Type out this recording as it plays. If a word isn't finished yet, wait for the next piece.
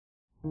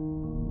Good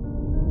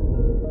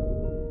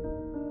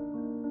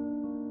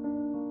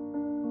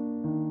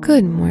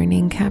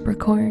morning,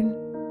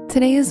 Capricorn.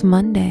 Today is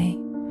Monday,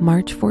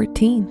 March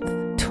 14th,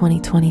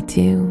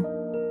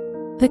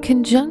 2022. The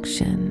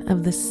conjunction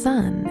of the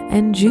Sun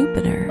and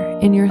Jupiter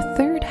in your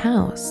third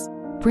house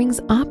brings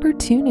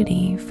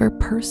opportunity for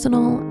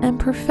personal and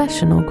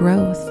professional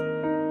growth.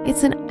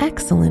 It's an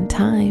excellent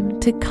time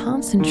to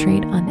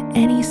concentrate on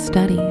any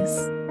studies.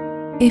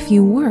 If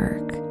you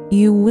work,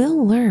 you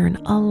will learn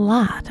a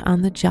lot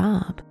on the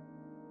job.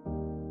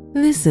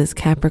 This is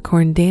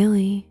Capricorn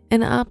Daily, an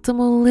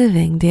optimal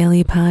living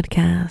daily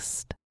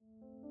podcast.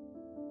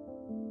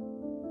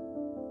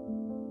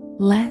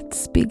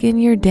 Let's begin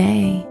your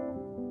day.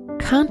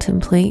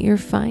 Contemplate your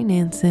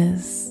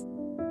finances.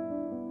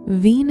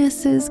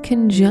 Venus's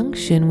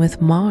conjunction with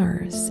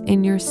Mars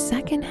in your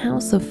second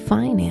house of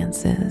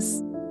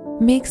finances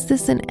makes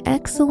this an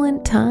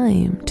excellent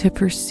time to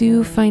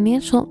pursue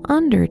financial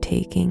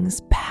undertakings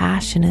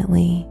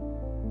passionately.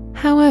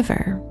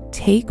 However,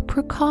 take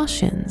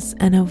precautions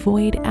and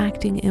avoid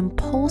acting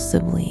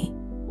impulsively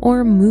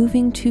or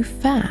moving too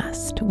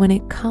fast when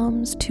it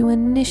comes to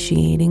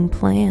initiating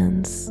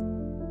plans.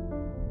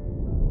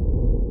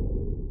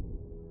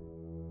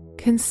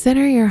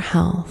 Consider your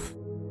health.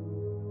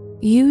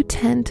 You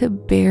tend to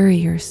bury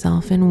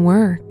yourself in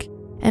work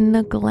and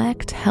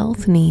neglect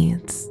health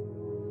needs.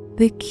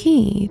 The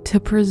key to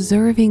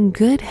preserving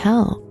good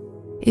health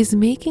is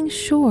making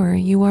sure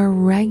you are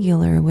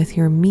regular with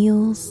your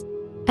meals,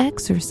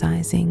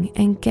 exercising,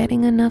 and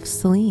getting enough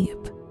sleep.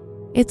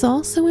 It's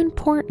also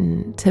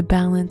important to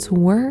balance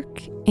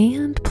work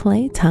and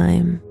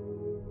playtime.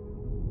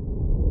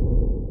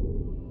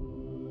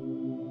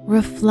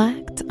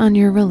 Reflect on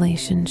your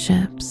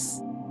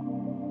relationships.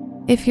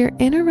 If you're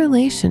in a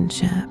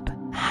relationship,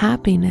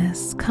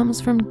 happiness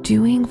comes from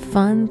doing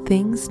fun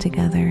things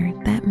together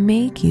that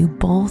make you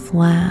both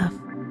laugh.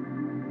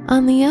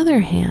 On the other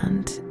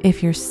hand,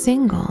 if you're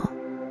single,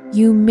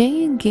 you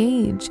may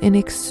engage in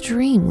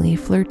extremely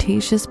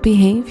flirtatious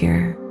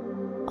behavior.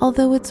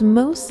 Although it's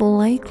most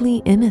likely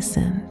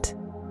innocent,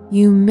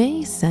 you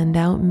may send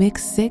out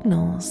mixed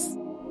signals,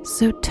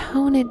 so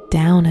tone it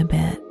down a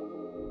bit.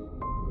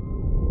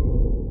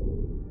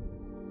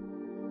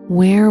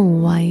 Wear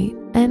white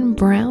and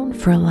brown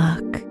for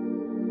luck.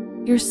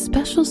 Your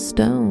special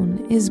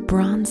stone is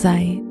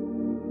bronzite,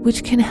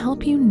 which can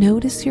help you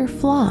notice your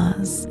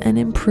flaws and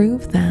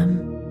improve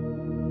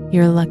them.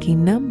 Your lucky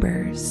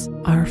numbers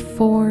are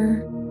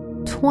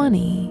 4,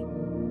 20,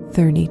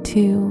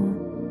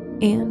 32,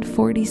 and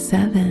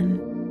 47.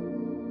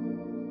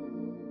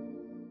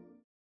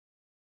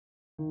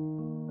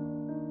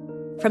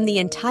 From the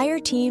entire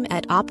team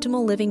at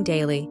Optimal Living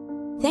Daily,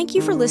 thank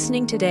you for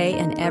listening today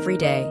and every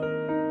day.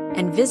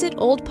 And visit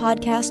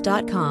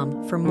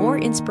oldpodcast.com for more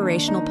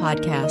inspirational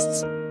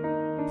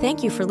podcasts.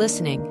 Thank you for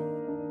listening.